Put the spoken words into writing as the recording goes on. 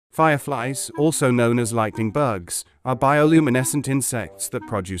Fireflies, also known as lightning bugs, are bioluminescent insects that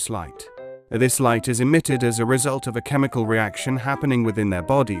produce light. This light is emitted as a result of a chemical reaction happening within their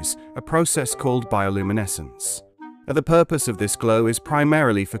bodies, a process called bioluminescence. The purpose of this glow is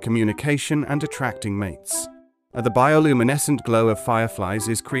primarily for communication and attracting mates. The bioluminescent glow of fireflies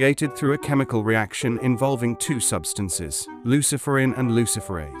is created through a chemical reaction involving two substances, luciferin and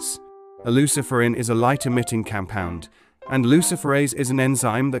luciferase. Luciferin is a light-emitting compound, and luciferase is an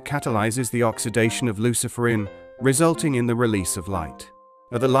enzyme that catalyzes the oxidation of luciferin, resulting in the release of light.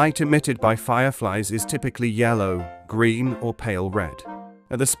 The light emitted by fireflies is typically yellow, green, or pale red.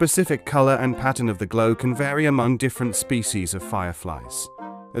 The specific color and pattern of the glow can vary among different species of fireflies.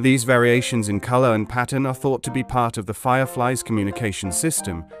 These variations in color and pattern are thought to be part of the firefly's communication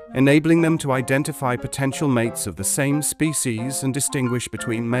system, enabling them to identify potential mates of the same species and distinguish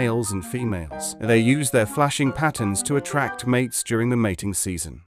between males and females. They use their flashing patterns to attract mates during the mating season.